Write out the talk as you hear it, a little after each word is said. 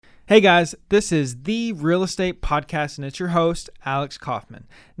Hey guys, this is the Real Estate Podcast and it's your host, Alex Kaufman.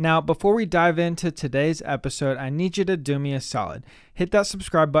 Now, before we dive into today's episode, I need you to do me a solid. Hit that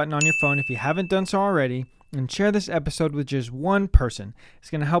subscribe button on your phone if you haven't done so already, and share this episode with just one person. It's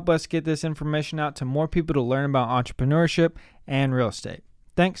going to help us get this information out to more people to learn about entrepreneurship and real estate.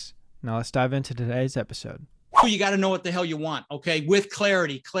 Thanks. Now let's dive into today's episode. You got to know what the hell you want, okay? With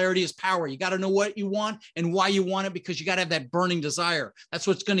clarity. Clarity is power. You got to know what you want and why you want it, because you got to have that burning desire. That's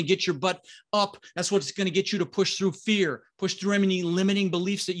what's going to get your butt up. That's what's going to get you to push through fear, push through any limiting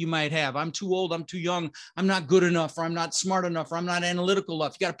beliefs that you might have. I'm too old. I'm too young. I'm not good enough, or I'm not smart enough, or I'm not analytical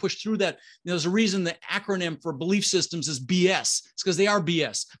enough. You got to push through that. There's a reason the acronym for belief systems is BS. It's because they are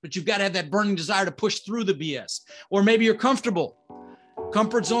BS, but you've got to have that burning desire to push through the BS. Or maybe you're comfortable.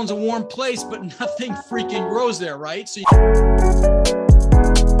 Comfort zone's a warm place, but nothing freaking grows there, right? So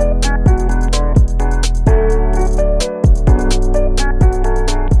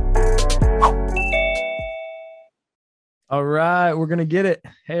All right, we're going to get it.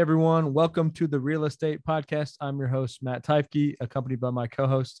 Hey, everyone. Welcome to the Real Estate Podcast. I'm your host, Matt Teifke, accompanied by my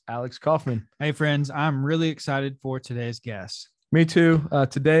co-host, Alex Kaufman. Hey, friends. I'm really excited for today's guest. Me too.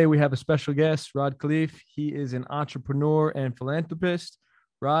 Today, we have a special guest, Rod Khleif. He is an entrepreneur and philanthropist.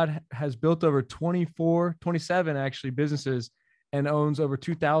 Rod has built over 27 actually businesses and owns over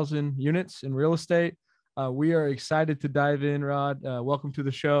 2,000 units in real estate. We are excited to dive in, Rod. Welcome to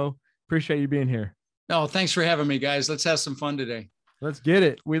the show. Appreciate you being here. Oh, thanks for having me, guys. Let's have some fun today. Let's get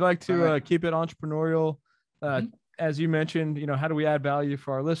it. We like to keep it entrepreneurial. As you mentioned, how do we add value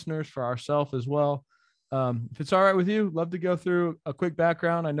for our listeners, for ourselves as well? If it's all right with you, love to go through a quick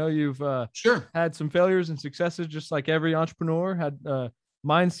background. I know you've had some failures and successes, just like every entrepreneur had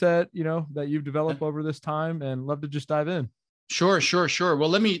mindset, that you've developed over this time, and love to just dive in. Sure. Well,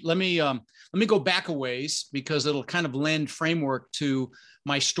 let me go back a ways, because it'll kind of lend framework to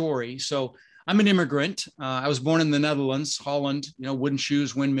my story. So I'm an immigrant. I was born in the Netherlands, Holland, wooden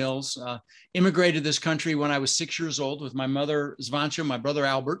shoes, windmills, immigrated this country when I was 6 years old with my mother, Zvancha, my brother,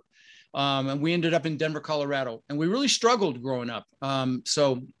 Albert. And we ended up in Denver, Colorado, and we really struggled growing up.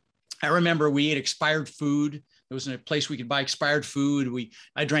 So I remember we ate expired food. There was a place we could buy expired food.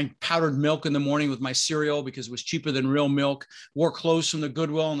 I drank powdered milk in the morning with my cereal because it was cheaper than real milk. Wore clothes from the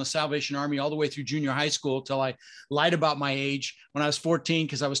Goodwill and the Salvation Army all the way through junior high school till I lied about my age when I was 14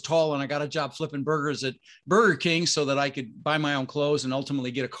 because I was tall, and I got a job flipping burgers at Burger King so that I could buy my own clothes and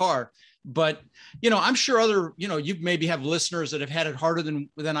ultimately get a car. But, I'm sure you maybe have listeners that have had it harder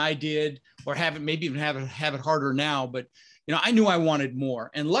than I did, or maybe even have it harder now. But, I knew I wanted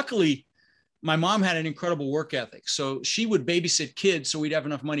more. And luckily, my mom had an incredible work ethic. So she would babysit kids so we'd have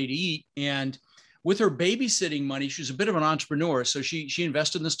enough money to eat. And with her babysitting money, she was a bit of an entrepreneur. So she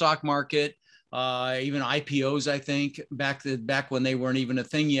invested in the stock market, even IPOs, I think, back when they weren't even a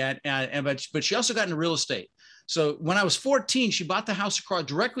thing yet. But she also got into real estate. So when I was 14, she bought the house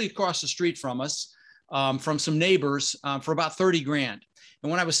directly across the street from us, from some neighbors, for about 30 grand. And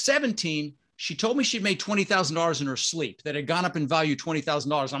when I was 17, she told me she'd made $20,000 in her sleep, that had gone up in value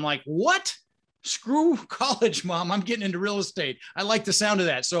 $20,000. I'm like, what? Screw college, Mom. I'm getting into real estate. I like the sound of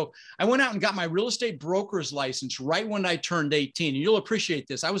that. So I went out and got my real estate broker's license right when I turned 18. And you'll appreciate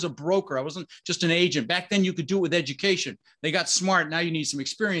this. I was a broker. I wasn't just an agent. Back then, you could do it with education. They got smart. Now you need some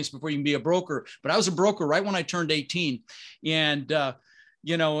experience before you can be a broker. But I was a broker right when I turned 18. And, and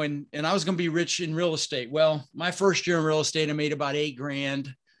I was going to be rich in real estate. Well, my first year in real estate, I made about 8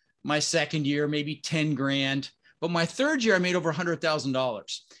 grand. My second year, maybe 10 grand. But my third year, I made over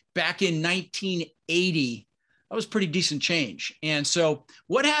 $100,000. Back in 1980, that was pretty decent change. And so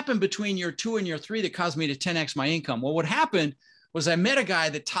what happened between year 2 and year 3 that caused me to 10x my income? Well, what happened was I met a guy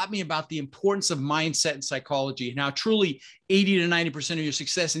that taught me about the importance of mindset and psychology, and how truly 80 to 90% of your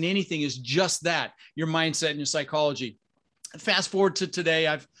success in anything is just that, your mindset and your psychology. Fast forward to today,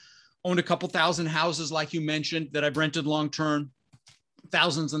 I've owned a couple thousand houses, like you mentioned, that I've rented long-term,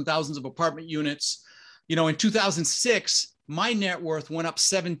 thousands and thousands of apartment units. In 2006, my net worth went up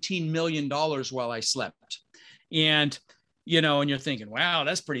 $17 million while I slept. And, and you're thinking, wow,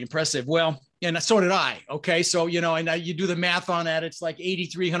 that's pretty impressive. Well, and so did I. Okay. So, and you do the math on that. It's like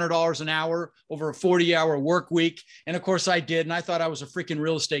 $8,300 an hour over a 40-hour work week. And of course I did. And I thought I was a freaking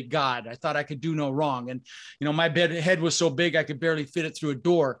real estate god. I thought I could do no wrong. And, my head was so big, I could barely fit it through a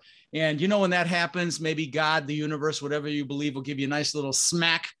door. And, when that happens, maybe God, the universe, whatever you believe, will give you a nice little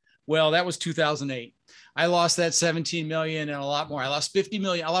smack. Well, that was 2008. I lost that 17 million and a lot more. I lost 50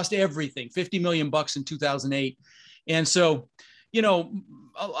 million. I lost everything, $50 million in 2008. And so, you know,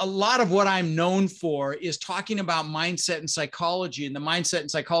 a lot of what I'm known for is talking about mindset and psychology. And the mindset and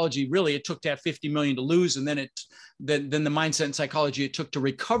psychology, really, it took that 50 million to lose. And then then the mindset and psychology it took to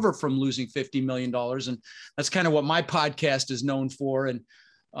recover from losing $50 million. And that's kind of what my podcast is known for. And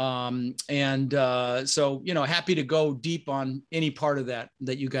so, you know, happy to go deep on any part of that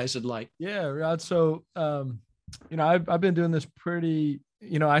you guys would like. Yeah, Rod. So, you know, I've been doing this pretty,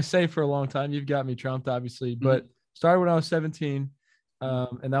 you know, I say for a long time. You've got me trumped, obviously, but started when I was 17,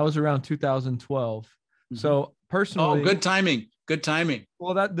 and that was around 2012. Mm-hmm. So personally, good timing. Good timing.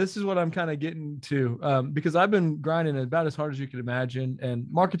 Well, this is what I'm kind of getting to, because I've been grinding about as hard as you could imagine, and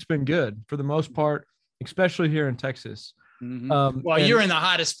market's been good for the most part, especially here in Texas. Mm-hmm. Well, you're in the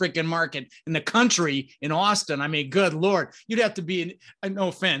hottest freaking market in the country, in Austin. I mean, good Lord, you'd have to be no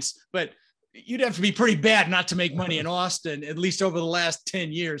offense, but you'd have to be pretty bad not to make money in Austin, at least over the last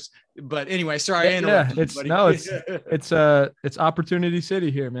 10 years. But anyway, sorry. I interrupted it's opportunity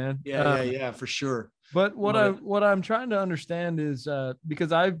city here, man. Yeah, for sure. But what I'm trying to understand is,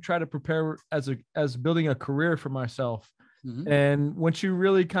 because I've tried to prepare as building a career for myself. Mm-hmm. And once you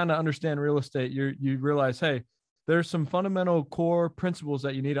really kind of understand real estate, you realize, hey, there's some fundamental core principles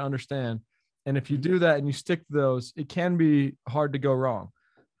that you need to understand. And if you do that and you stick to those, it can be hard to go wrong.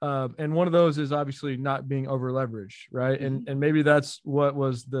 And one of those is obviously not being over leveraged, right? Mm-hmm. And maybe that's what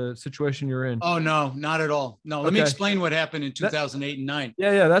was the situation you're in. Oh, no, not at all. No, let me explain what happened in 2008 and 9.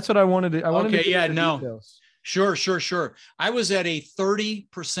 Yeah, that's what I wanted to. Details. Sure. I was at a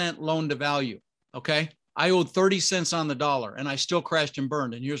 30% loan to value. Okay, I owed 30 cents on the dollar, and I still crashed and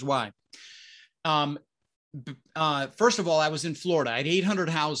burned. And here's why. First of all, I was in Florida. I had 800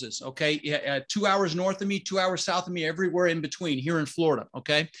 houses. Okay. 2 hours north of me, 2 hours south of me, everywhere in between here in Florida.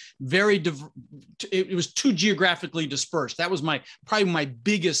 Okay. It was too geographically dispersed. That was probably my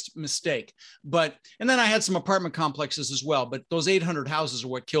biggest mistake. And then I had some apartment complexes as well, but those 800 houses are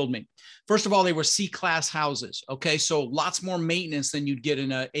what killed me. First of all, they were C-class houses. Okay. So lots more maintenance than you'd get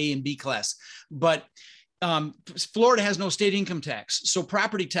in a A and B class, but Florida has no state income tax. So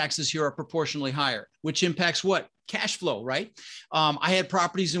property taxes here are proportionally higher, which impacts what? Cash flow, right? I had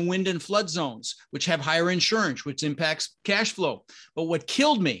properties in wind and flood zones, which have higher insurance, which impacts cash flow. But what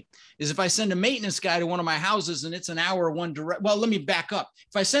killed me is if I send a maintenance guy to one of my houses and it's an hour one direct. Well, let me back up.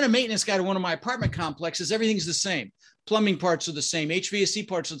 If I send a maintenance guy to one of my apartment complexes, everything's the same. Plumbing parts are the same. HVAC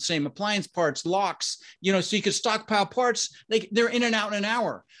parts are the same. Appliance parts, locks, so you could stockpile parts. They're in and out in an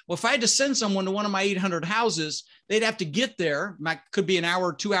hour. Well, if I had to send someone to one of my 800 houses, they'd have to get there. Could be an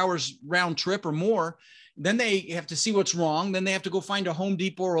hour, 2 hours round trip or more. Then they have to see what's wrong. Then they have to go find a Home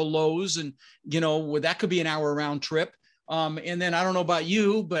Depot or a Lowe's. And, that could be an hour round trip. And then I don't know about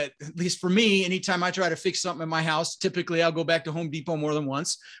you, but at least for me, anytime I try to fix something in my house, typically I'll go back to Home Depot more than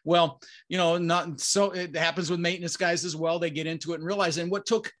once. Well, not so it happens with maintenance guys as well. They get into it and realize, and what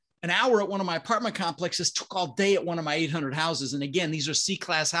took an hour at one of my apartment complexes took all day at one of my 800 houses. And again, these are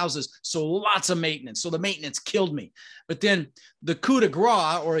C-class houses, so lots of maintenance. So the maintenance killed me. But then the coup de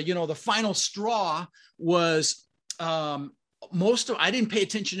grace, or, the final straw was, I didn't pay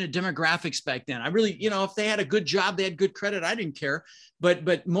attention to demographics back then. I really, if they had a good job, they had good credit, I didn't care.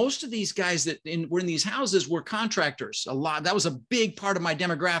 But most of these guys that were in these houses were contractors. A lot. That was a big part of my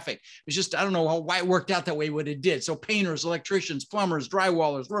demographic. It was just, I don't know why it worked out that way, what it did. So painters, electricians, plumbers,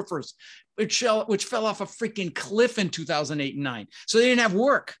 drywallers, roofers, which fell off a freaking cliff in 2008 and 9. So they didn't have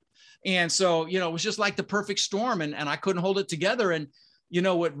work. And so, it was just like the perfect storm, and I couldn't hold it together. And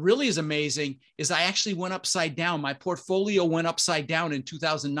what really is amazing is I actually went upside down. My portfolio went upside down in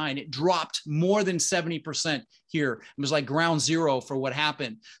 2009. It dropped more than 70% here. It was like ground zero for what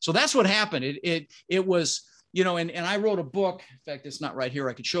happened. So that's what happened. It was, and I wrote a book. In fact, it's not right here.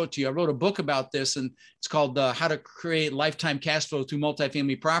 I could show it to you. I wrote a book about this, and it's called How to Create Lifetime Cash Flow Through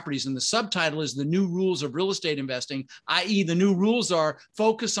Multifamily Properties. And the subtitle is The New Rules of Real Estate Investing, i.e. the new rules are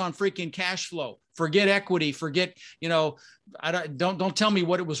focus on freaking cash flow. Forget equity, forget, don't tell me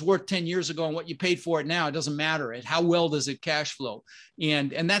what it was worth 10 years ago and what you paid for it now. It doesn't matter. How well does it cash flow?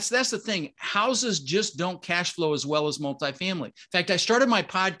 And that's the thing. Houses just don't cash flow as well as multifamily. In fact, I started my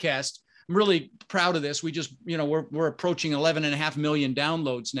podcast. I'm really proud of this. We just, we're approaching 11.5 million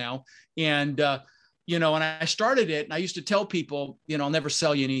downloads now. And, and I started it, and I used to tell people, I'll never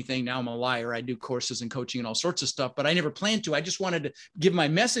sell you anything. Now I'm a liar. I do courses and coaching and all sorts of stuff, but I never planned to. I just wanted to give my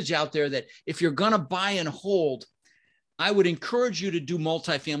message out there that if you're going to buy and hold, I would encourage you to do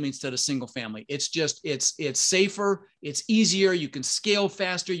multifamily instead of single family. It's just, it's safer. It's easier. You can scale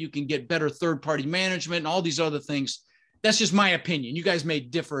faster. You can get better third-party management and all these other things. That's just my opinion. You guys may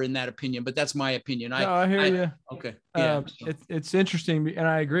differ in that opinion, but that's my opinion. No, I hear you. Okay. Yeah. It's interesting, and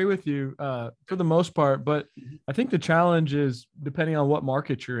I agree with you for the most part. But I think the challenge is depending on what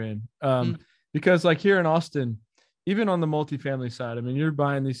market you're in, because like here in Austin, even on the multifamily side, I mean, you're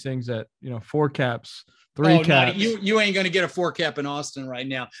buying these things at 4 caps, 3 caps. You ain't going to get a 4 cap in Austin right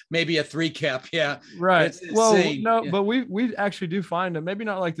now. Maybe a 3 cap. Yeah. Right. Well, no, but we actually do find them. Maybe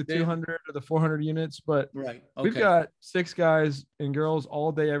not like the 200 or the 400 units, but right. Okay. We've got 6 guys and girls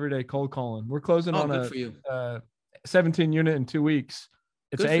all day, every day cold calling. We're closing on a 17 unit in 2 weeks.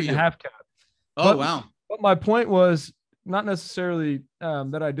 It's an 8.5 cap. Oh, wow. But my point was not necessarily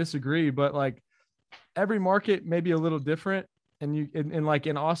that I disagree, but like every market may be a little different. And like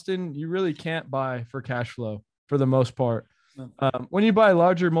in Austin, you really can't buy for cash flow for the most part. When you buy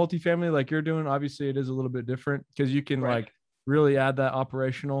larger multifamily, like you're doing, obviously it is a little bit different because you can like really add that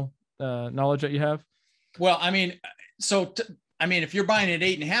operational knowledge that you have. Well, I mean, if you're buying an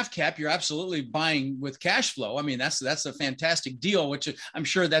 8.5 cap, you're absolutely buying with cash flow. I mean, that's a fantastic deal, which I'm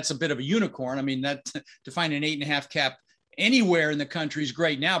sure that's a bit of a unicorn. I mean, that to find an 8.5 cap anywhere in the country is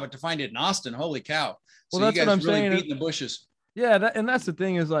great now, but to find it in Austin, holy cow. So well, that's you guys what I'm really saying. Beating the bushes. Yeah. That's the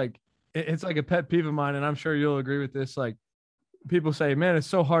thing is like, it's like a pet peeve of mine. And I'm sure you'll agree with this. Like people say, man, it's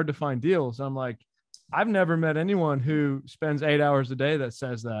so hard to find deals. I'm like, I've never met anyone who spends 8 hours a day that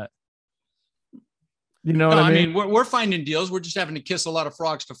says that. You know what I mean? We're finding deals. We're just having to kiss a lot of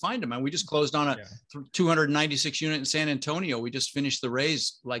frogs to find them. And we just closed on a 296 unit in San Antonio. We just finished the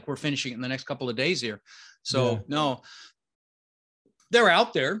raise. Like we're finishing it in the next couple of days here. So no, they're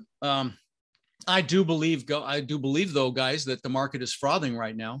out there. I do believe though, guys, that the market is frothing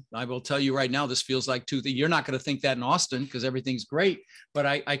right now. I will tell you right now, this feels like you're not going to think that in Austin because everything's great. But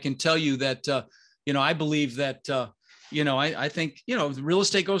I can tell you that, I believe that, I think, real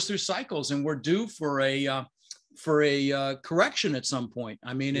estate goes through cycles and we're due for a correction at some point.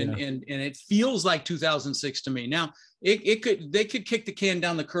 I mean, and it feels like 2006 to me. Now they could kick the can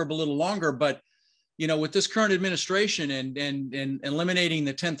down the curb a little longer, but with this current administration and eliminating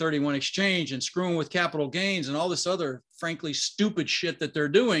the 1031 exchange and screwing with capital gains and all this other, frankly, stupid shit that they're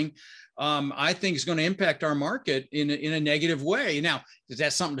doing, I think is going to impact our market in a negative way. Now, is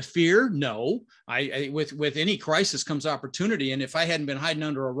that something to fear? No. With any crisis comes opportunity. And if I hadn't been hiding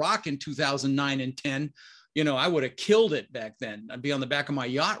under a rock in 2009 and 10, I would have killed it back then. I'd be on the back of my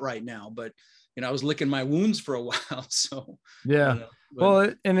yacht right now, but I was licking my wounds for a while. So yeah.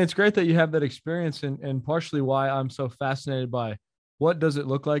 Well, and it's great that you have that experience and partially why I'm so fascinated by what does it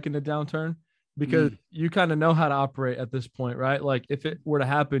look like in a downturn, because you kind of know how to operate at this point, right? Like if it were to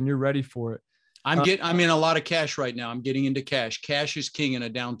happen, you're ready for it. I'm in a lot of cash right now. I'm getting into cash. Cash is king in a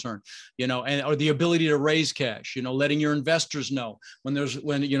downturn, or the ability to raise cash, letting your investors know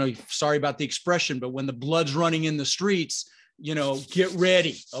sorry about the expression, but when the blood's running in the streets, get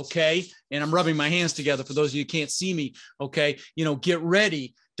ready. Okay. And I'm rubbing my hands together for those of you who can't see me. Okay. Get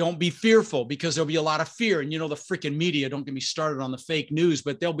ready. Don't be fearful because there'll be a lot of fear. And, the freaking media, don't get me started on the fake news,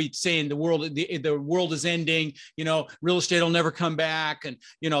 but they'll be saying the world is ending, real estate will never come back. And,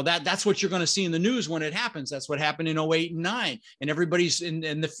 that's what you're going to see in the news when it happens. That's what happened in 08 and 9. And everybody's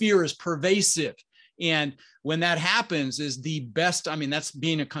and the fear is pervasive. And when that happens is the best. I mean, that's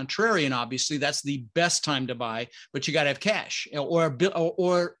being a contrarian. Obviously, that's the best time to buy, but you got to have cash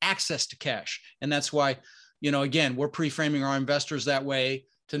or access to cash. And that's why, again, we're pre-framing our investors that way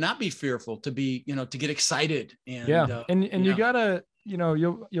to not be fearful, to be, to get excited. And you gotta,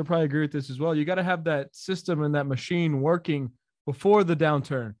 you'll probably agree with this as well. You got to have that system and that machine working before the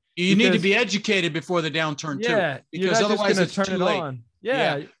downturn. You need to be educated before the downturn too, because otherwise it's too late. On.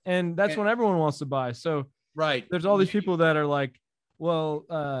 Yeah. And that's when everyone wants to buy. So right. There's all these people that are like,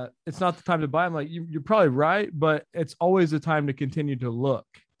 well, it's not the time to buy. I'm like, you're probably right, but it's always the time to continue to look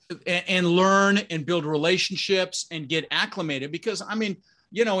and learn and build relationships and get acclimated. Because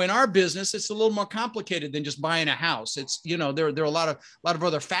in our business, it's a little more complicated than just buying a house. It's, there are a lot of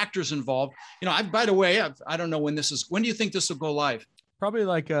other factors involved. By the way, I don't know when do you think this will go live? Probably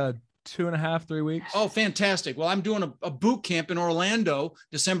like 2.5, 3 weeks. Oh, fantastic. Well, I'm doing a boot camp in Orlando,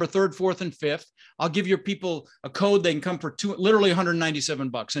 December 3rd, 4th, and 5th. I'll give your people a code. They can come for literally $197.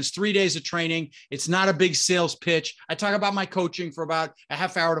 And it's 3 days of training. It's not a big sales pitch. I talk about my coaching for about a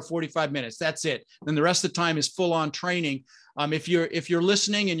half hour to 45 minutes. That's it. Then the rest of the time is full on training. If you're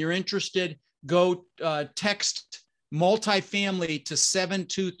listening and you're interested, go text multifamily to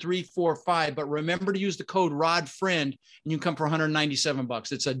 72345, but remember to use the code RODFRIEND and you can come for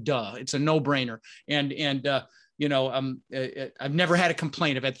 $197. It's a no-brainer. And I've never had a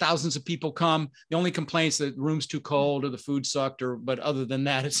complaint. I've had thousands of people come. The only complaints that the room's too cold or the food sucked, but other than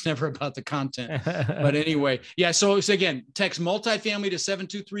that, it's never about the content. But anyway, yeah. So again, text multifamily to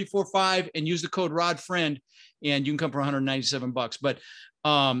 72345 and use the code RODFriend, and you can come for $197. But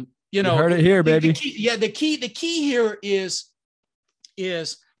you heard it here, baby. The key here is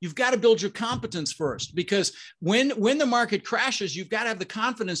you've got to build your competence first, because when the market crashes, you've got to have the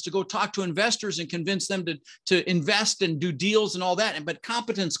confidence to go talk to investors and convince them to invest and do deals and all that. But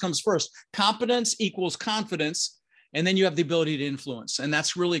competence comes first. Competence equals confidence, and then you have the ability to influence. And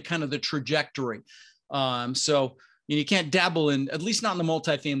that's really kind of the trajectory. So you can't dabble in, at least not in the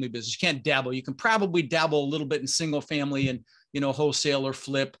multifamily business. You can't dabble. You can probably dabble a little bit in single family and, wholesale or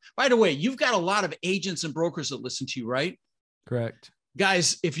flip. By the way, you've got a lot of agents and brokers that listen to you, right? Correct.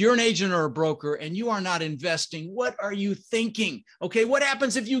 Guys, if you're an agent or a broker and you are not investing, what are you thinking? Okay. What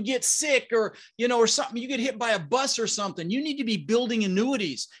happens if you get sick or something, you get hit by a bus or something? You need to be building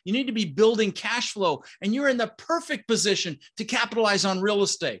annuities. You need to be building cash flow, and you're in the perfect position to capitalize on real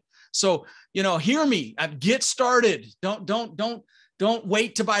estate. So, hear me, get started. Don't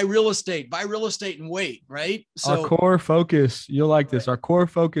wait to buy real estate. Buy real estate and wait, right? So our core focus, you'll like this. Our core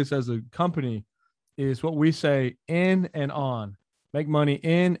focus as a company is what we say: in and on. Make money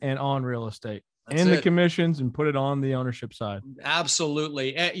in and on real estate, the commissions, and put it on the ownership side.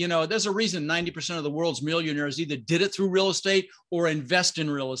 Absolutely. There's a reason 90% of the world's millionaires either did it through real estate or invest in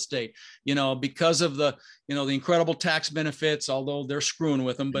real estate, because of the incredible tax benefits, although they're screwing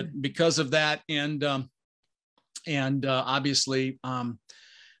with them, but because of that. And obviously,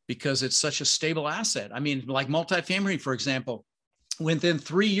 because it's such a stable asset. I mean, like multifamily, for example, within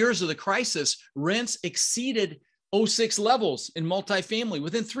 3 years of the crisis, rents exceeded 2006 levels in multifamily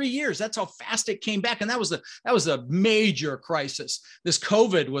within 3 years. That's how fast it came back. And that was a major crisis. This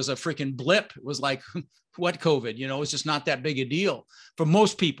COVID was a freaking blip. It was like, what COVID? It's just not that big a deal for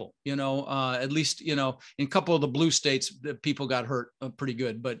most people, at least, in a couple of the blue states, the people got hurt pretty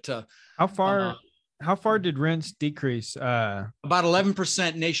good. But how far did rents decrease? About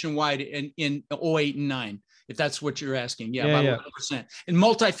 11% nationwide in 2008 and 2009. If that's what you're asking. Yeah, about 11%. In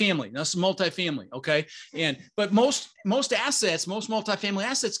multifamily. That's multifamily. Okay. But most assets, most multifamily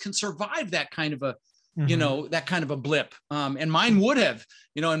assets can survive that kind of a, that kind of a blip. And mine would have,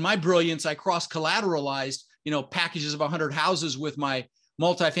 in my brilliance, I cross collateralized, packages of 100 houses with my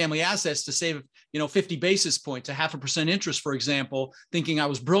multifamily assets to save, 50 basis points, 0.5% interest, for example, thinking I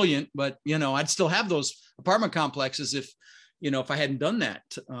was brilliant, but, I'd still have those apartment complexes if I hadn't done that.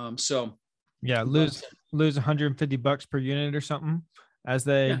 Yeah, lose $150 per unit or something as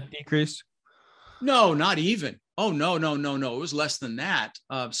they decrease. No, not even. Oh, no. It was less than that.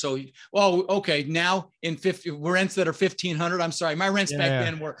 Okay. Now in rents that are 1,500. I'm sorry. My rents back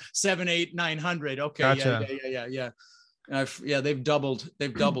then were 700, 800, 900. Okay. Gotcha. Yeah. They've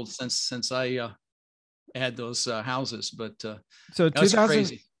doubled since I had those houses, but so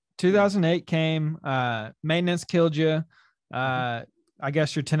 2008 came, maintenance killed you. I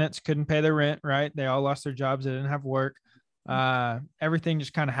guess your tenants couldn't pay their rent, right? They all lost their jobs. They didn't have work. Everything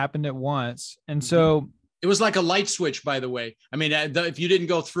just kind of happened at once. And so it was like a light switch, by the way. I mean, if you didn't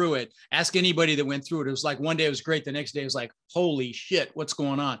go through it, ask anybody that went through it. It was like one day it was great. The next day it was like, holy shit, what's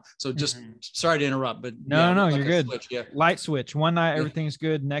going on? So just sorry to interrupt, but no, like you're good. Switch, light switch. One night, everything's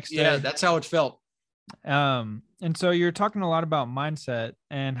good. Next day. Yeah, that's how it felt. And so you're talking a lot about mindset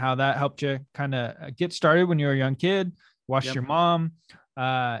and how that helped you kind of get started when you were a young kid. Watched your mom,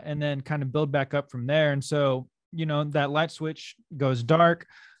 and then kind of build back up from there. And so, that light switch goes dark.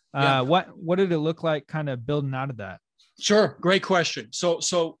 What did it look like kind of building out of that? Sure. Great question.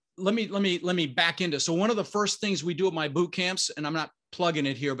 So let me back into, so one of the first things we do at my boot camps, and I'm not plugging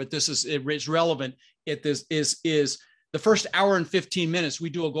it here, but it's relevant. Is the first hour and 15 minutes, we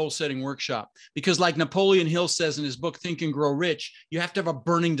do a goal setting workshop, because like Napoleon Hill says in his book, Think and Grow Rich, you have to have a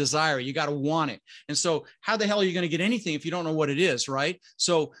burning desire. You got to want it. And so how the hell are you going to get anything if you don't know what it is? Right.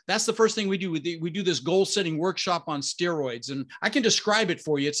 So that's the first thing we do. We do this goal setting workshop on steroids, and I can describe it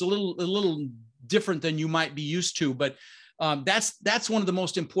for you. It's a little different than you might be used to, but that's one of the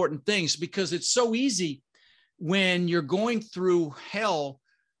most important things, because it's so easy when you're going through hell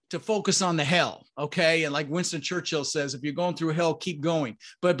to focus on the hell. Okay. And like Winston Churchill says, if you're going through hell, keep going.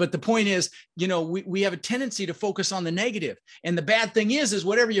 But the point is, we have a tendency to focus on the negative. And the bad thing is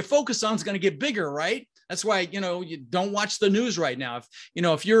whatever you focus on is going to get bigger, right? That's why, you don't watch the news right now.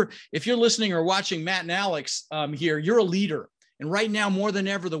 If you're listening or watching Matt and Alex here, you're a leader. And right now, more than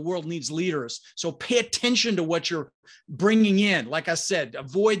ever, the world needs leaders. So pay attention to what you're bringing in. Like I said,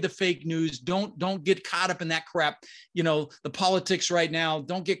 avoid the fake news. Don't get caught up in that crap. The politics right now,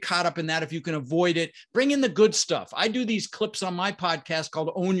 don't get caught up in that if you can avoid it. Bring in the good stuff. I do these clips on my podcast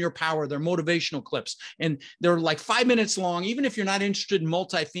called Own Your Power. They're motivational clips, and they're like 5 minutes long. Even if you're not interested in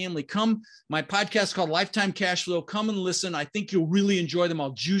multifamily, my podcast called Lifetime Cash Flow. Come and listen. I think you'll really enjoy them.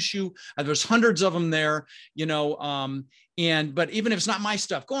 I'll juice you. There's hundreds of them there, but even if it's not my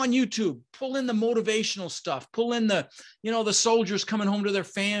stuff, go on YouTube, pull in the motivational stuff, pull in the soldiers coming home to their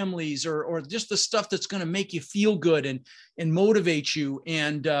families, or just the stuff that's going to make you feel good and motivate you.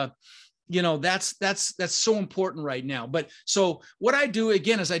 And, that's so important right now. But so what I do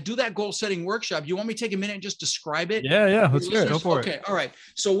again, is I do that goal setting workshop. You want me to take a minute and just describe it? Yeah. Let's hear it. Go for it. Okay. All right.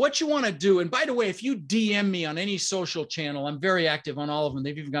 So what you want to do, and by the way, if you DM me on any social channel, I'm very active on all of them.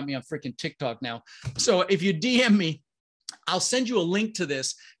 They've even got me on freaking TikTok now. So if you DM me, I'll send you a link to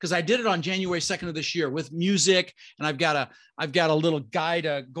this, because I did it on January 2nd of this year with music. And I've got a little guide,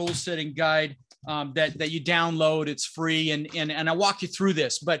 a goal setting guide that you download. It's free. And I walk you through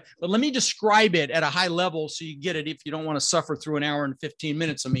this, but let me describe it at a high level so you get it if you don't want to suffer through an hour and 15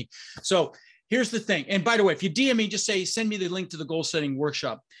 minutes of me. So here's the thing. And by the way, if you DM me, just say, send me the link to the goal setting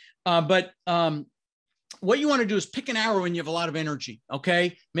workshop. What you want to do is pick an hour when you have a lot of energy.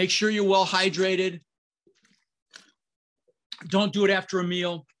 Okay. Make sure you're well hydrated. Don't do it after a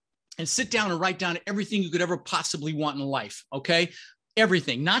meal, and sit down and write down everything you could ever possibly want in life. Okay.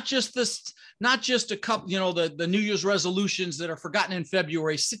 Everything, not just a couple, the New Year's resolutions that are forgotten in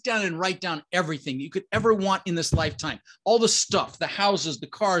February. Sit down and write down everything you could ever want in this lifetime. All the stuff, the houses, the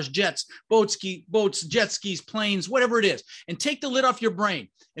cars, jets, boats, jet skis, planes, whatever it is, and take the lid off your brain.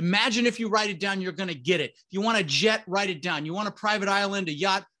 Imagine if you write it down, you're going to get it. If you want a jet, write it down. You want a private island, a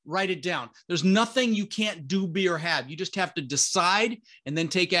yacht, write it down. There's nothing you can't do, be, or have. You just have to decide and then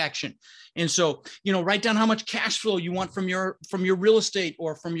take action. And so, write down how much cash flow you want from your real estate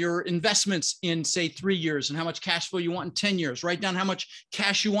or from your investments in, say, 3 years, and how much cash flow you want in 10 years. Write down how much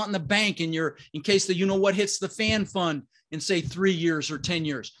cash you want in the bank in case the what hits the fan fund in, say, 3 years or 10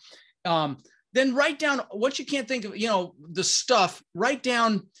 years. Then write down what you can't think of, the stuff. Write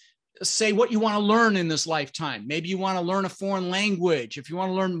down, say, what you want to learn in this lifetime. Maybe you want to learn a foreign language. If you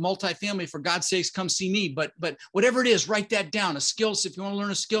want to learn multifamily, for God's sakes, come see me. But whatever it is, write that down. A skill set. If you want to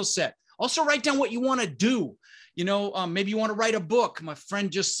learn a skill set, also write down what you want to do. Maybe you want to write a book. My friend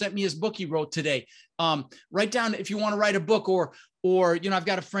just sent me his book he wrote today. Write down if you want to write a book, or I've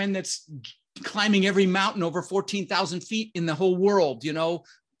got a friend that's climbing every mountain over 14,000 feet in the whole world.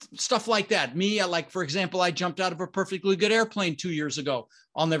 Stuff like that. Me, for example, I jumped out of a perfectly good airplane 2 years ago.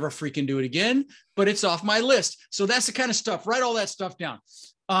 I'll never freaking do it again, but it's off my list. So that's the kind of stuff. Write all that stuff down.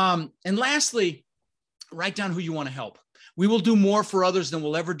 And lastly, write down who you want to help. We will do more for others than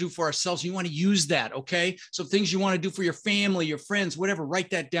we'll ever do for ourselves. You want to use that. Okay. So things you want to do for your family, your friends, whatever, write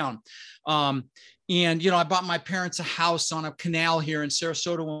that down. I bought my parents a house on a canal here in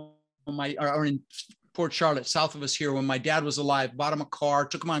Sarasota or in Port Charlotte, south of us here, when my dad was alive. Bought him a car,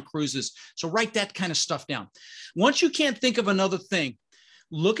 took him on cruises. So write that kind of stuff down. Once you can't think of another thing,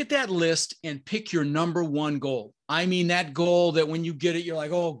 look at that list and pick your number one goal. I mean, that goal that when you get it, you're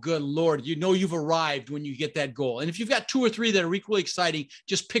like, oh, good Lord, you've arrived when you get that goal. And if you've got 2 or 3 that are equally exciting,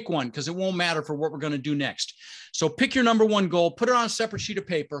 just pick one, because it won't matter for what we're going to do next. So pick your number one goal, put it on a separate sheet of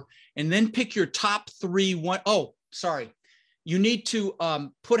paper, and then pick your top 3. You need to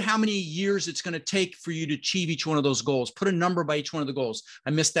put how many years it's going to take for you to achieve each one of those goals. Put a number by each one of the goals. I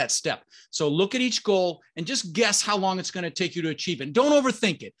missed that step. So look at each goal and just guess how long it's going to take you to achieve it. And don't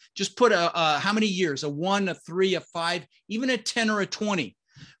overthink it. Just put how many years, a 1, a 3, a 5, even a 10 or a 20,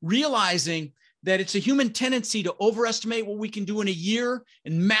 realizing that it's a human tendency to overestimate what we can do in a year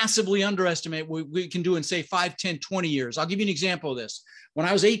and massively underestimate what we can do in, say, 5, 10, 20 years. I'll give you an example of this. When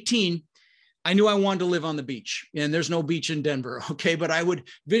I was 18, I knew I wanted to live on the beach, and there's no beach in Denver. Okay. But I would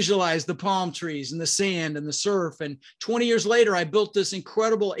visualize the palm trees and the sand and the surf. And 20 years later, I built this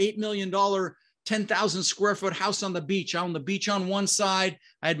incredible $8 million, 10,000 square foot house on the beach. I owned the beach on one side.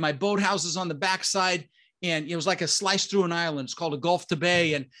 I had my boat houses on the backside. And it was like a slice through an island. It's called a Gulf to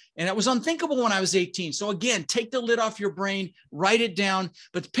Bay. And it was unthinkable when I was 18. So again, take the lid off your brain, write it down,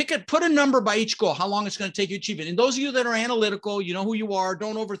 but put a number by each goal, how long it's going to take you to achieve it. And those of you that are analytical, you know who you are.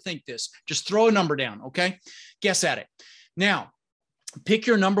 Don't overthink this. Just throw a number down. Okay. Guess at it. Now, pick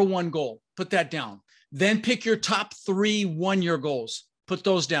your number one goal. Put that down. Then pick your top 3 one-year goals. Put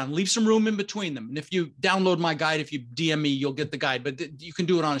those down. Leave some room in between them. And if you download my guide, if you DM me, you'll get the guide, but you can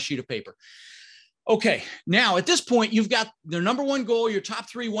do it on a sheet of paper. Okay, now at this point, you've got their number one goal, your top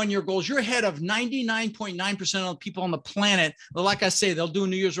 3 1-year goals. You're ahead of 99.9% of the people on the planet. But like I say, they'll do a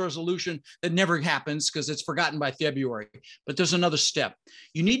New Year's resolution that never happens because it's forgotten by February. But there's another step.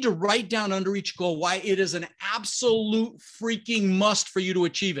 You need to write down under each goal why it is an absolute freaking must for you to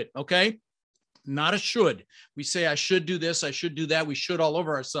achieve it, okay? Not a should. We say, I should do this, I should do that. We should all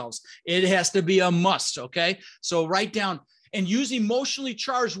over ourselves. It has to be a must, okay? So write down and use emotionally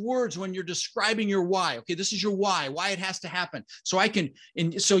charged words when you're describing your why. Okay, this is your why it has to happen.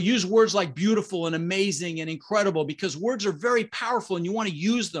 So use words like beautiful and amazing and incredible, because words are very powerful and you want to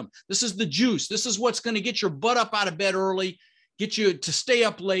use them. This is the juice. This is what's going to get your butt up out of bed early, get you to stay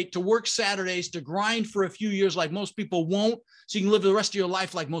up late, to work Saturdays, to grind for a few years like most people won't, so you can live the rest of your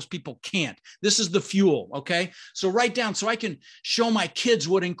life like most people can't. This is the fuel, okay? So write down so I can show my kids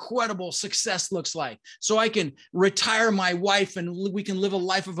what incredible success looks like, so I can retire my wife and we can live a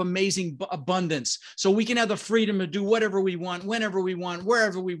life of amazing abundance, so we can have the freedom to do whatever we want, whenever we want,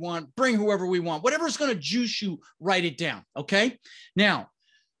 wherever we want, bring whoever we want, whatever is going to juice you, write it down, okay? Now,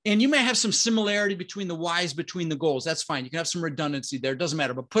 and you may have some similarity between the whys, between the goals. That's fine. You can have some redundancy there. It doesn't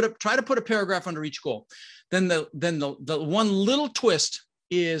matter. But try to put a paragraph under each goal. Then the one little twist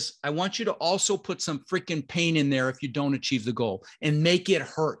is I want you to also put some freaking pain in there if you don't achieve the goal, and make it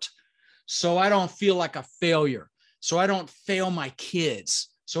hurt. So I don't feel like a failure. So I don't fail my kids.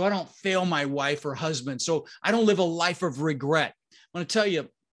 So I don't fail my wife or husband. So I don't live a life of regret. I want to tell you,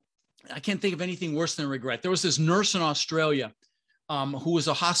 I can't think of anything worse than regret. There was this nurse in Australia who was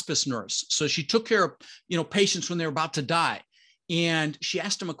a hospice nurse. So she took care of, patients when they were about to die. And she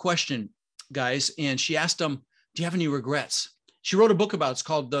asked them a question, guys. And she asked them, do you have any regrets? She wrote a book about it. It's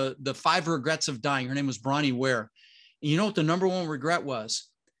called The 5 Regrets of Dying. Her name was Bronnie Ware. And you know what the number one regret was?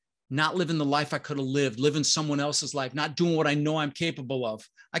 Not living the life I could have lived, living someone else's life, not doing what I know I'm capable of.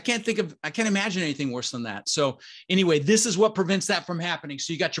 I can't imagine anything worse than that. So anyway, this is what prevents that from happening.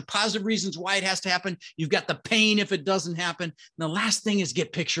 So you got your positive reasons why it has to happen. You've got the pain if it doesn't happen. And the last thing is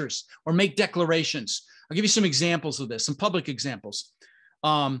get pictures or make declarations. I'll give you some examples of this, some public examples.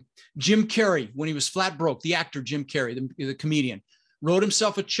 Jim Carrey, when he was flat broke, the actor Jim Carrey, the comedian, wrote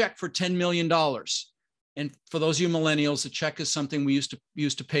himself a check for $10 million. And for those of you millennials, a check is something we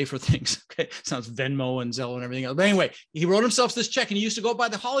used to pay for things. Okay, sounds Venmo and Zelle and everything else. But anyway, he wrote himself this check, and he used to go by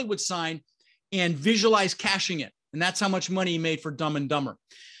the Hollywood sign and visualize cashing it. And that's how much money he made for Dumb and Dumber.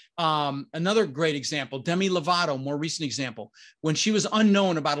 Another great example, Demi Lovato, more recent example, when she was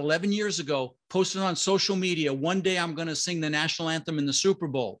unknown about 11 years ago, posted on social media, one day I'm going to sing the national anthem in the Super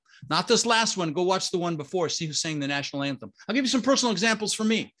Bowl. Not this last one. Go watch the one before, see who sang the national anthem. I'll give you some personal examples for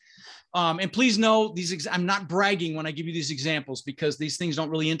me. And please know I'm not bragging when I give you these examples, because these things don't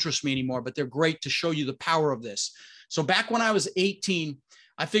really interest me anymore, but they're great to show you the power of this. So back when I was 18,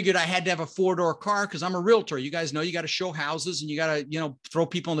 I figured I had to have a 4-door car because I'm a realtor. You guys know you got to show houses and you got to, throw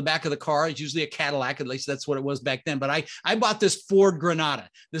people in the back of the car. It's usually a Cadillac. At least that's what it was back then. But I bought this Ford Granada,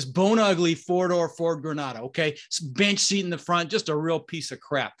 this bone ugly 4-door Ford Granada. Okay. Bench seat in the front, just a real piece of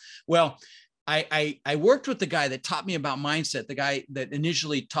crap. Well, I worked with the guy that taught me about mindset, the guy that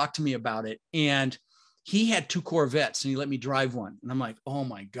initially talked to me about it. And he had 2 Corvettes and he let me drive one. And I'm like, oh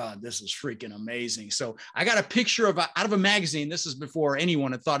my God, this is freaking amazing. So I got a picture out of a magazine. This is before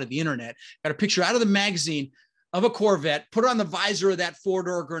anyone had thought of the internet. Got a picture out of the magazine of a Corvette, put it on the visor of that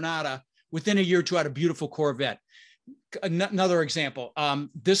 4-door Granada. Within a year or two, I had a beautiful Corvette. Another example.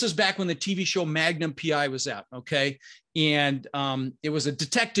 This is back when the TV show Magnum PI was out. Okay. And it was a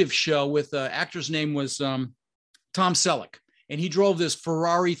detective show with the actor's name was Tom Selleck. And he drove this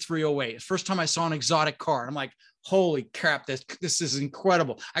Ferrari 308. First time I saw an exotic car. And I'm like, holy crap, this is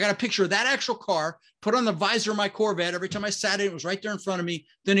incredible. I got a picture of that actual car, put on the visor of my Corvette. Every time I sat in, it was right there in front of me.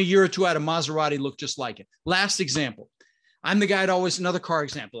 Then a year or two, I had a Maserati look just like it. Last example. I'm the guy another car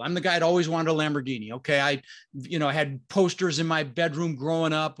example. I'm the guy that always wanted a Lamborghini. Okay. I had posters in my bedroom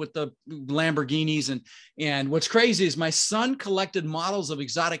growing up with the Lamborghinis. And what's crazy is my son collected models of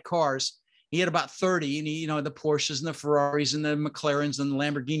exotic cars. He had about 30, and he, the Porsches and the Ferraris and the McLarens and the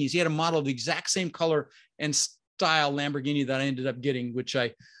Lamborghinis. He had a model of the exact same color and style Lamborghini that I ended up getting, which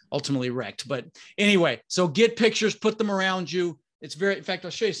I ultimately wrecked. But anyway, so get pictures, put them around you. In fact,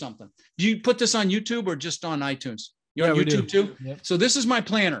 I'll show you something. Do you put this on YouTube or just on iTunes? You're on YouTube too? Yep. So this is my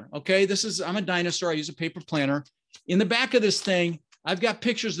planner. Okay. I'm a dinosaur. I use a paper planner. In the back of this thing, I've got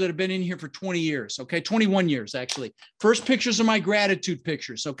pictures that have been in here for 20 years. Okay. 21 years, actually. First pictures are my gratitude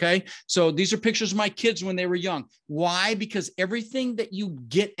pictures. Okay. So these are pictures of my kids when they were young. Why? Because everything that you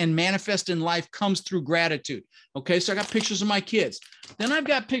get and manifest in life comes through gratitude. Okay. So I got pictures of my kids. Then I've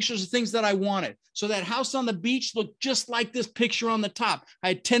got pictures of things that I wanted. So that house on the beach looked just like this picture on the top. I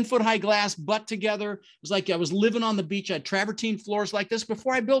had 10-foot high glass, butt together. It was like I was living on the beach. I had travertine floors like this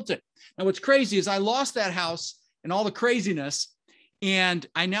before I built it. Now, what's crazy is I lost that house and all the craziness. And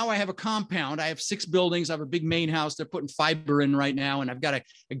I have a compound. I have 6 buildings. I have a big main house. They're putting fiber in right now. And I've got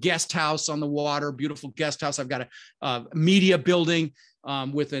a guest house on the water, beautiful guest house. I've got a media building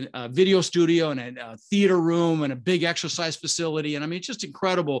with a video studio and a theater room and a big exercise facility. And I mean, it's just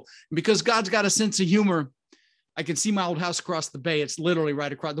incredible. And because God's got a sense of humor, I can see my old house across the bay. It's literally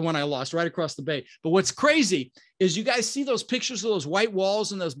right across the one I lost, right across the bay. But what's crazy is you guys see those pictures of those white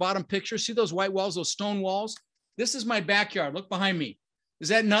walls in those bottom pictures. See those white walls, those stone walls? This is my backyard. Look behind me. Is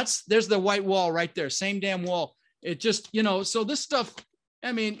that nuts? There's the white wall right there. Same damn wall. It just, so this stuff,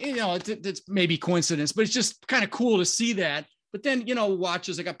 I mean, it's maybe coincidence, but it's just kind of cool to see that. But then,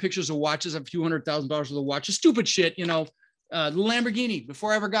 watches, I got pictures of watches, a few $100,000 worth of watches, stupid shit, the Lamborghini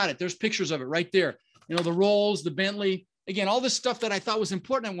before I ever got it. There's pictures of it right there. The Rolls, the Bentley, again, all this stuff that I thought was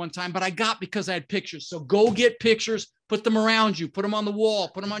important at one time, but I got because I had pictures. So go get pictures, put them around you, put them on the wall,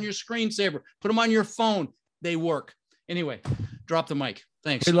 put them on your screensaver, put them on your phone. They work. Anyway, drop the mic.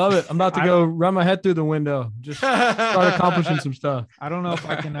 Thanks. We love it. I'm about to go run my head through the window. Just start accomplishing some stuff. I don't know if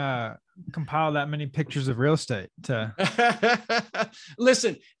I can compile that many pictures of real estate to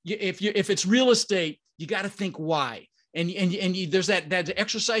listen. If it's real estate, you got to think why. And there's that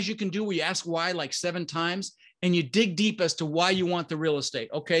exercise you can do where you ask why like 7 times and you dig deep as to why you want the real estate.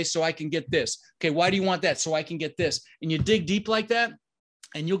 Okay, so I can get this. Okay, why do you want that? So I can get this. And you dig deep like that,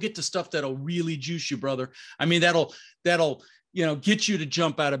 and you'll get to stuff that'll really juice you, brother. I mean, that'll get you to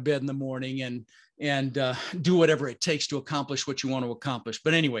jump out of bed in the morning and do whatever it takes to accomplish what you want to accomplish.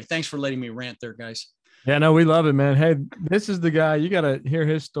 But anyway, thanks for letting me rant there, guys. Yeah, no, we love it, man. Hey, this is the guy. You got to hear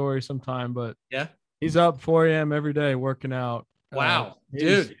his story sometime, but yeah, he's up 4 a.m. every day working out. Wow,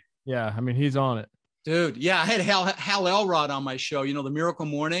 dude. Yeah, I mean, he's on it. Dude, yeah, I had Hal Elrod on my show, the Miracle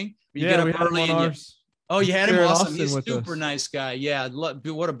Morning. You get up early and you had him. Awesome. He's a super nice guy. Yeah.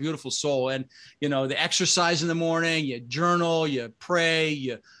 What a beautiful soul. And, the exercise in the morning, you journal, you pray,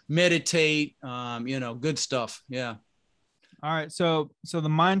 you meditate, good stuff. Yeah. All right. So the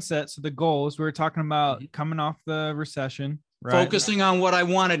mindset, so the goals, we were talking about coming off the recession, right? Focusing on what I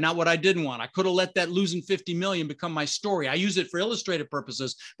wanted, not what I didn't want. I could have let that losing 50 million become my story. I use it for illustrative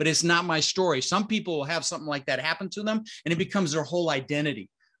purposes, but it's not my story. Some people will have something like that happen to them and it becomes their whole identity.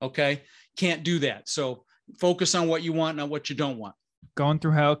 Okay. Can't do that. So focus on what you want, not what you don't want. Going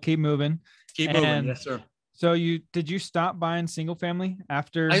through hell, keep moving. Keep moving. Yes, sir. So did you stop buying single family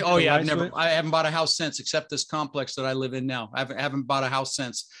after? I haven't bought a house since, except this complex that I live in now. I haven't bought a house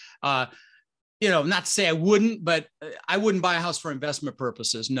since. Not to say I wouldn't, but I wouldn't buy a house for investment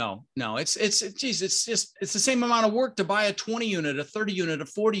purposes. No, it's the same amount of work to buy a 20 unit, a 30 unit, a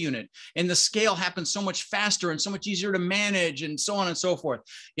 40 unit. And the scale happens so much faster and so much easier to manage and so on and so forth.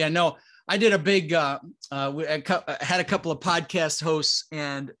 Yeah, no, I did a big, I had a couple of podcast hosts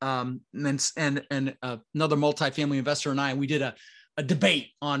and another multifamily investor and we did a debate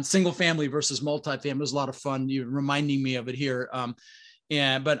on single family versus multifamily. It was a lot of fun. You're reminding me of it here.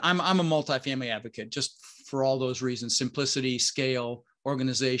 But I'm a multifamily advocate just for all those reasons: simplicity, scale,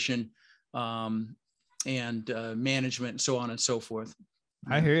 organization, and management, and so on and so forth.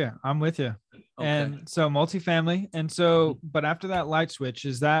 I hear you. I'm with you. Okay. And so multifamily. And so, but after that light switch,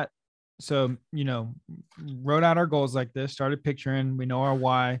 is that, so, wrote out our goals like this, started picturing, we know our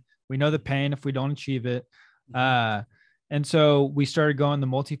why, we know the pain if we don't achieve it. And so we started going the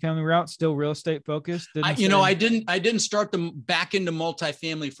multifamily route, still real estate focused. I didn't start them back into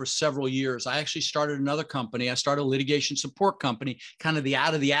multifamily for several years. I actually started another company. I started a litigation support company, kind of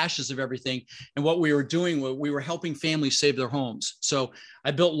out of the ashes of everything. And what we were doing, we were helping families save their homes. So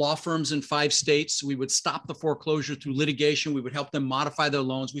I built law firms in 5 states. We would stop the foreclosure through litigation. We would help them modify their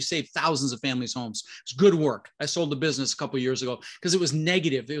loans. We saved thousands of families' homes. It's good work. I sold the business a couple of years ago because it was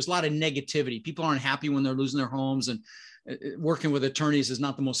negative. There was a lot of negativity. People aren't happy when they're losing their homes, and working with attorneys is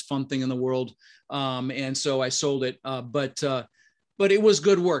not the most fun thing in the world. And so I sold it, but it was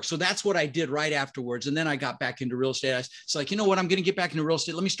good work. So that's what I did right afterwards. And then I got back into real estate. It's like, you know what, I'm going to get back into real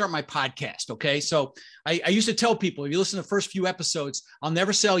estate. Let me start my podcast. Okay. So I used to tell people, if you listen to the first few episodes, I'll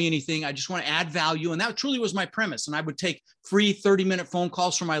never sell you anything. I just want to add value. And that truly was my premise. And I would take free 30-minute phone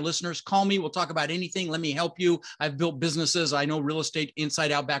calls from my listeners. Call me. We'll talk about anything. Let me help you. I've built businesses. I know real estate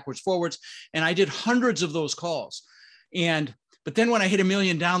inside out, backwards, forwards. And I did hundreds of those calls. And But then when I hit 1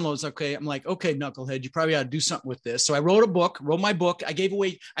 million downloads, okay, I'm like, okay, knucklehead, you probably ought to do something with this. So I wrote my book. I gave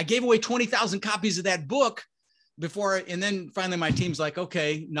away 20,000 copies of that book before. And then finally my team's like,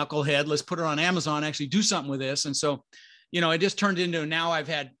 okay, knucklehead, let's put it on Amazon, actually do something with this. And so, it just turned into, now I've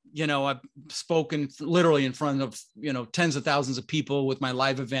had, I've spoken literally in front of, tens of thousands of people with my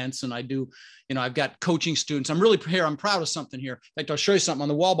live events. And I do, I've got coaching students. I'm really here. I'm proud of something here. In fact, I'll show you something on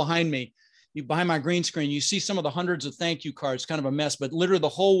the wall behind me. Behind my green screen, you see some of the hundreds of thank you cards, kind of a mess, but literally the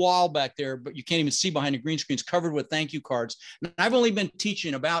whole wall back there, but you can't even see behind the green screen, is covered with thank you cards. And I've only been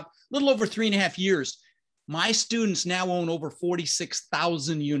teaching about a little over 3.5 years. My students now own over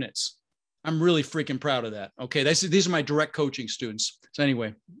 46,000 units. I'm really freaking proud of that. Okay. These are my direct coaching students. So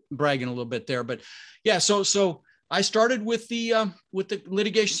anyway, bragging a little bit there, but yeah. So I started with the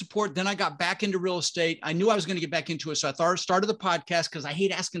litigation support. Then I got back into real estate. I knew I was going to get back into it. So I started the podcast because I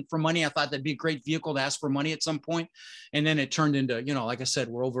hate asking for money. I thought that'd be a great vehicle to ask for money at some point. And then it turned into, like I said,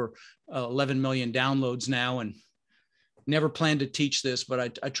 we're over 11 million downloads now, and never planned to teach this,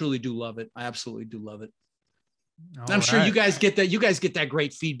 but I truly do love it. I absolutely do love it. I'm sure you guys get that. You guys get that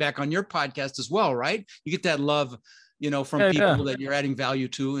great feedback on your podcast as well, right? You get that love, from people that you're adding value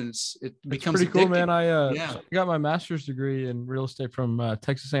to, and it becomes pretty addictive. cool, man. I got my master's degree in real estate from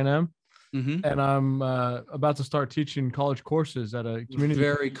Texas A&M, and I'm about to start teaching college courses at a community.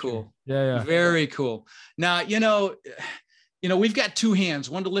 Very cool. Yeah. Very cool. Now, we've got two hands,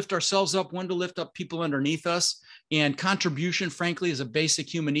 one to lift ourselves up, one to lift up people underneath us. And contribution, frankly, is a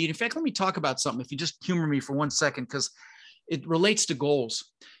basic human need. In fact, let me talk about something, if you just humor me for 1 second, because it relates to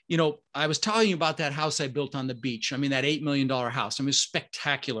goals. I was telling you about that house I built on the beach. I mean, that $8 million house. I mean, it's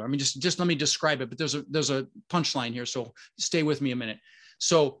spectacular. I mean, just let me describe it, but there's a punchline here. So stay with me a minute.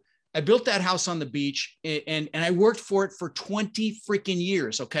 So I built that house on the beach, and I worked for it for 20 freaking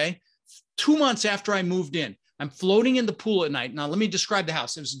years. Okay. 2 months after I moved in, I'm floating in the pool at night. Now, let me describe the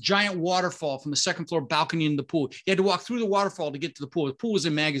house. It was a giant waterfall from the second floor balcony in the pool. You had to walk through the waterfall to get to the pool. The pool was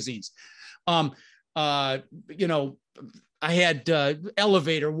in magazines. I had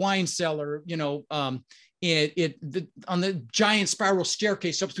elevator, wine cellar, on the giant spiral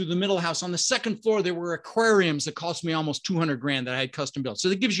staircase up through the middle of the house. On the second floor, there were aquariums that cost me almost $200,000 that I had custom built. So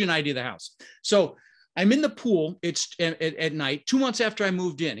that gives you an idea of the house. So I'm in the pool. It's at night, 2 months after I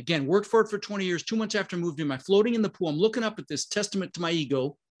moved in. Again, worked for it for 20 years. 2 months after I moved in, I'm floating in the pool. I'm looking up at this testament to my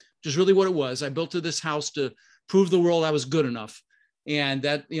ego, which is really what it was. I built this house to prove the world I was good enough. And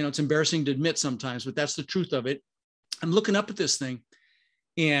that, it's embarrassing to admit sometimes, but that's the truth of it. I'm looking up at this thing,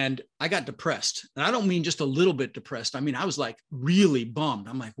 and I got depressed. And I don't mean just a little bit depressed. I mean, I was like really bummed.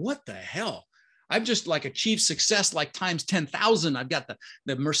 I'm like, what the hell? I've just like achieved success like times 10,000. I've got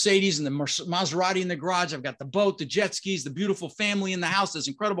the Mercedes and the Maserati in the garage. I've got the boat, the jet skis, the beautiful family in the house, this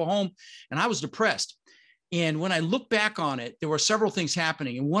incredible home. And I was depressed. And when I look back on it, there were several things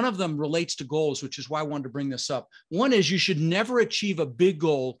happening. And one of them relates to goals, which is why I wanted to bring this up. One is you should never achieve a big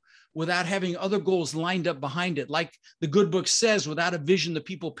goal without having other goals lined up behind it. Like the good book says, without a vision, the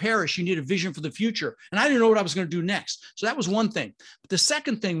people perish. You need a vision for the future. And I didn't know what I was going to do next. So that was one thing. But the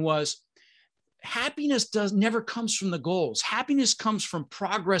second thing was, happiness never comes from the goals. Happiness comes from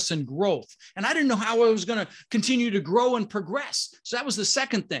progress and growth. And I didn't know how I was going to continue to grow and progress. So that was the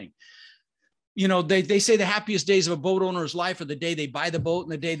second thing. They say the happiest days of a boat owner's life are the day they buy the boat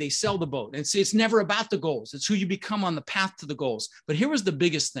and the day they sell the boat. And see, it's never about the goals. It's who you become on the path to the goals. But here was the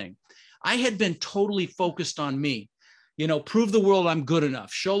biggest thing. I had been totally focused on me. Prove the world I'm good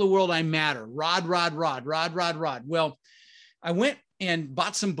enough. Show the world I matter. Rod. Well, I went and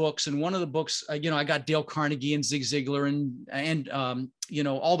bought some books. And one of the books, I got Dale Carnegie and Zig Ziglar and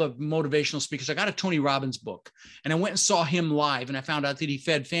all the motivational speakers. I got a Tony Robbins book, and I went and saw him live, and I found out that he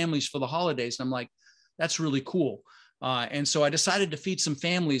fed families for the holidays. And I'm like, that's really cool. And so I decided to feed some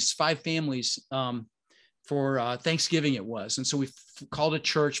families, 5 families for Thanksgiving it was. And so we called a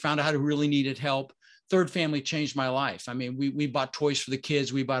church, found out who really needed help. Third family changed my life. I mean, we bought toys for the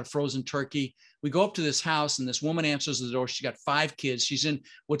kids. We bought a frozen turkey. We go up to this house, and this woman answers the door. She's got 5 kids. She's in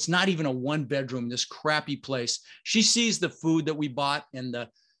what's not even a 1-bedroom, this crappy place. She sees the food that we bought and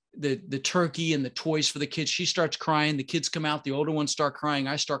the turkey and the toys for the kids. She starts crying. The kids come out. The older ones start crying.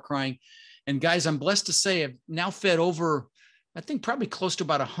 I start crying. And guys, I'm blessed to say I've now fed over, I think probably close to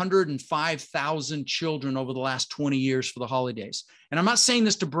about 105,000 children over the last 20 years for the holidays. And I'm not saying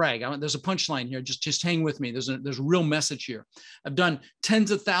this to brag. There's a punchline here. Just hang with me. There's a real message here. I've done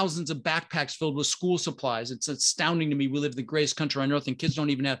tens of thousands of backpacks filled with school supplies. It's astounding to me. We live in the greatest country on earth, and kids don't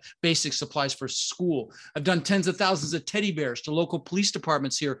even have basic supplies for school. I've done tens of thousands of teddy bears to local police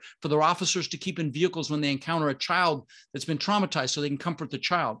departments here for their officers to keep in vehicles when they encounter a child that's been traumatized, so they can comfort the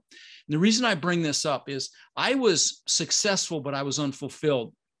child. And the reason I bring this up is I was successful, but I was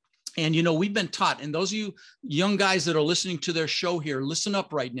unfulfilled. And, we've been taught, and those of you young guys that are listening to their show here, listen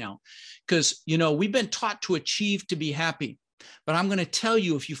up right now, because, we've been taught to achieve to be happy. But I'm going to tell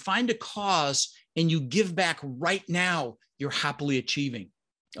you, if you find a cause and you give back right now, you're happily achieving.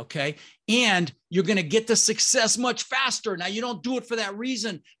 Okay. And you're going to get the success much faster. Now, you don't do it for that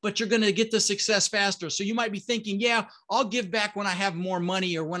reason, but you're going to get the success faster. So you might be thinking, yeah, I'll give back when I have more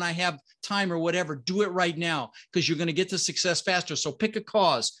money or when I have time or whatever. Do it right now because you're going to get the success faster. So pick a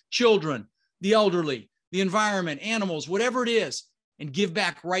cause, children, the elderly, the environment, animals, whatever it is, and give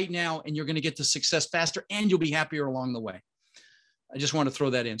back right now. And you're going to get the success faster and you'll be happier along the way. I just want to throw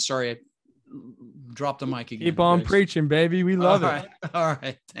that in. Sorry, I dropped the mic again. Keep on preaching, baby. We love it. All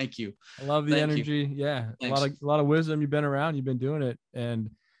right. Thank you. I love the energy. Yeah. Thanks. A lot of wisdom. You've been around, you've been doing it. And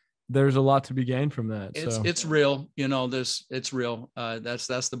there's a lot to be gained from that. It's real. It's real.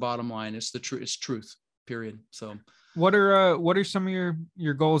 That's the bottom line. It's the truth. It's truth, period. So what are some of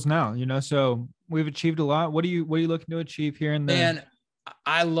your goals now? So we've achieved a lot. What are you looking to achieve here and there? And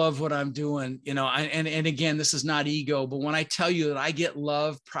I love what I'm doing, and again, this is not ego, but when I tell you that I get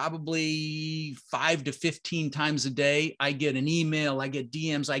love probably 5 to 15 times a day, I get an email, I get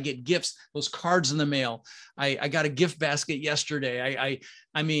DMs, I get gifts, those cards in the mail. I got a gift basket yesterday.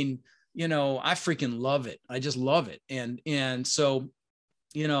 I mean, I freaking love it. I just love it. And so,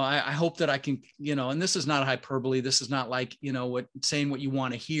 I hope that I can, and this is not hyperbole. This is not like, saying what you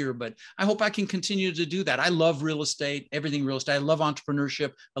want to hear, but I hope I can continue to do that. I love real estate, everything real estate. I love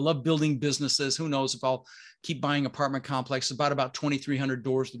entrepreneurship. I love building businesses. Who knows if I'll keep buying apartment complexes, about 2,300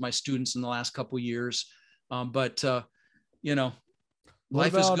 doors with my students in the last couple of years. But life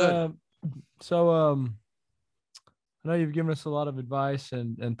is good. I know you've given us a lot of advice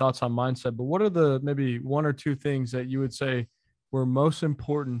and thoughts on mindset, but what are the maybe one or two things that you would say were most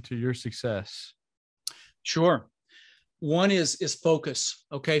important to your success? Sure. One is focus.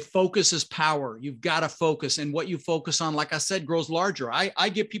 Okay. Focus is power. You've got to focus, and what you focus on, like I said, grows larger. I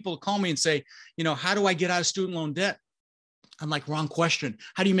get people to call me and say, how do I get out of student loan debt? I'm like, wrong question.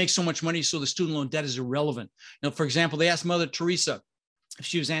 How do you make so much money so the student loan debt is irrelevant? For example, they asked Mother Teresa if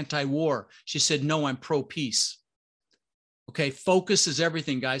she was anti-war. She said, no, I'm pro-peace. Okay. Focus is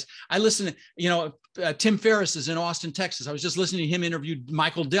everything, guys. I listen to, Tim Ferriss is in Austin, Texas. I was just listening to him interview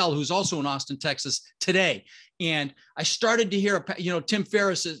Michael Dell, who's also in Austin, Texas today. And I started to hear, Tim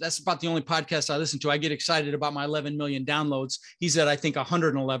Ferriss, that's about the only podcast I listen to. I get excited about my 11 million downloads. He's at, I think,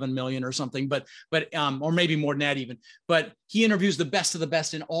 111 million or something, but or maybe more than that even. But he interviews the best of the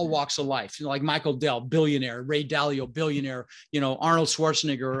best in all walks of life. Like Michael Dell, billionaire, Ray Dalio, billionaire, Arnold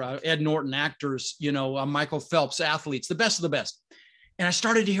Schwarzenegger, Ed Norton, actors, Michael Phelps, athletes, the best of the best. And I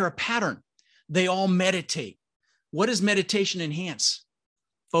started to hear a pattern. They all meditate. What does meditation enhance?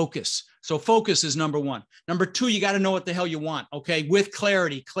 Focus. So focus is number one. Number two, you got to know what the hell you want. Okay. With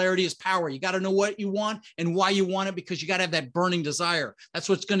clarity. Clarity is power. You got to know what you want and why you want it, because you got to have that burning desire. That's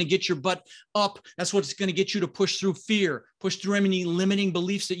what's going to get your butt up. That's what's going to get you to push through fear, push through any limiting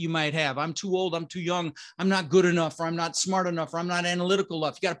beliefs that you might have. I'm too old. I'm too young. I'm not good enough, or I'm not smart enough, or I'm not analytical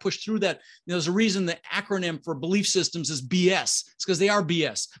enough. You got to push through that. There's a reason the acronym for belief systems is BS. It's because they are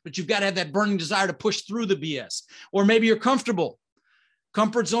BS, but you've got to have that burning desire to push through the BS. Or maybe you're comfortable.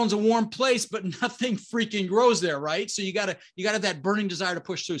 Comfort zone's a warm place, but nothing freaking grows there, right? So you gotta have that burning desire to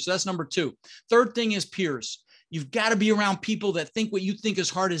push through. So that's number two. Third thing is peers. You've got to be around people that think what you think is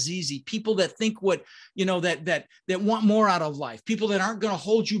hard is easy. People that think what, that want more out of life. People that aren't going to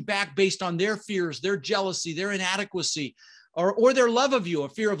hold you back based on their fears, their jealousy, their inadequacy, or their love of you, or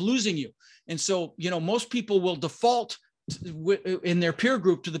fear of losing you. And so, most people will default in their peer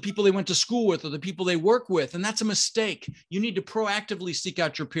group to the people they went to school with or the people they work with. And that's a mistake. You need to proactively seek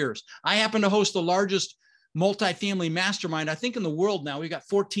out your peers. I happen to host the largest multifamily mastermind, I think, in the world now. We got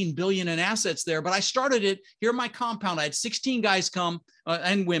 14 billion in assets there, but I started it here in my compound. I had 16 guys come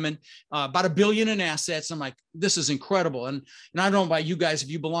and women, about $1 billion in assets. I'm like, this is incredible. And I don't know about you guys, if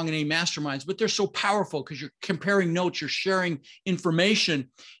you belong in any masterminds, but they're so powerful because you're comparing notes, you're sharing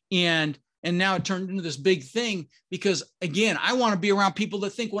information, and now it turned into this big thing because, again, I want to be around people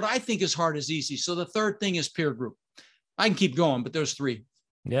that think what I think is hard is easy. So the third thing is peer group. I can keep going, but there's three.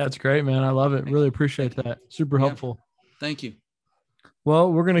 Yeah, it's great, man. I love it. Really appreciate that. Super helpful. Thank you.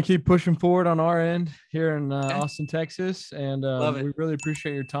 Well, we're going to keep pushing forward on our end here in Okay. Austin, Texas. And Love it. we really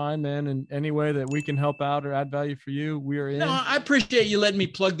appreciate your time, man. And any way that we can help out or add value for you, we are in. No, I appreciate you letting me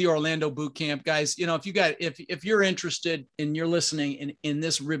plug the Orlando boot camp, guys. You know, if you're interested and you're listening in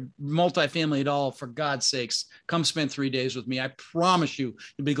this multifamily at all, for God's sakes, come spend 3 days with me. I promise you'll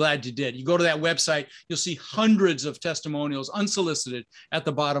be glad you did. You go to that website, you'll see hundreds of testimonials, unsolicited, at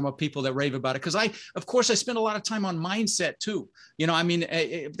the bottom of people that rave about it. Because of course, I spend a lot of time on mindset too. You know, I mean,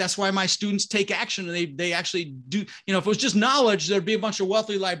 that's why my students take action, and they actually do. You know, if it was just knowledge, there'd be a bunch of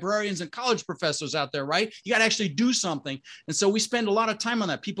wealthy librarians and college professors out there, right? You got to actually do something. And so we spend a lot of time on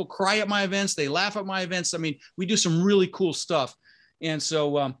that. People cry at my events. They laugh at my events. I mean, we do some really cool stuff. And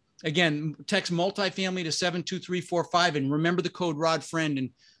so, again, text multifamily to 72345 and remember the code RODFRIEND and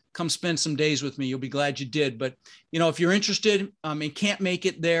come spend some days with me. You'll be glad you did. But, you know, if you're interested and can't make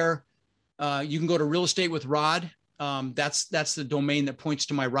it there, you can go to Real Estate with Rod. That's the domain that points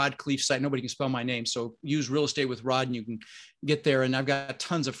to my Rod Khleif site. Nobody can spell my name. So use Real Estate with Rod and you can get there. And I've got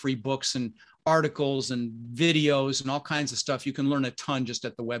tons of free books and articles and videos and all kinds of stuff. You can learn a ton just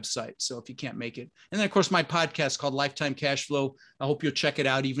at the website. So if you can't make it. And then of course, my podcast called Lifetime Cash Flow. I hope you'll check it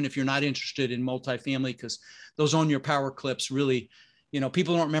out, even if you're not interested in multifamily, because those Own Your Power clips really, you know,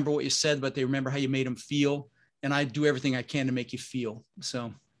 people don't remember what you said, but they remember how you made them feel. And I do everything I can to make you feel.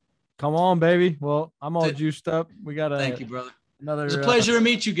 So come on, baby. Well, I'm all juiced up. We got thank you, brother. Another. It's a pleasure to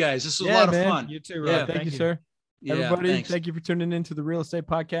meet you guys. This was a lot of fun. You too, Rod. Yeah, thank you, sir. Yeah, everybody, thanks. thank you for tuning in to the Real Estate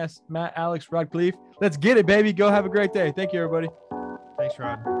Podcast. Matt, Alex, Rod Khleif. Let's get it, baby. Go have a great day. Thank you, everybody. Thanks,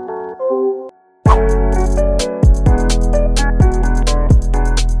 Rod.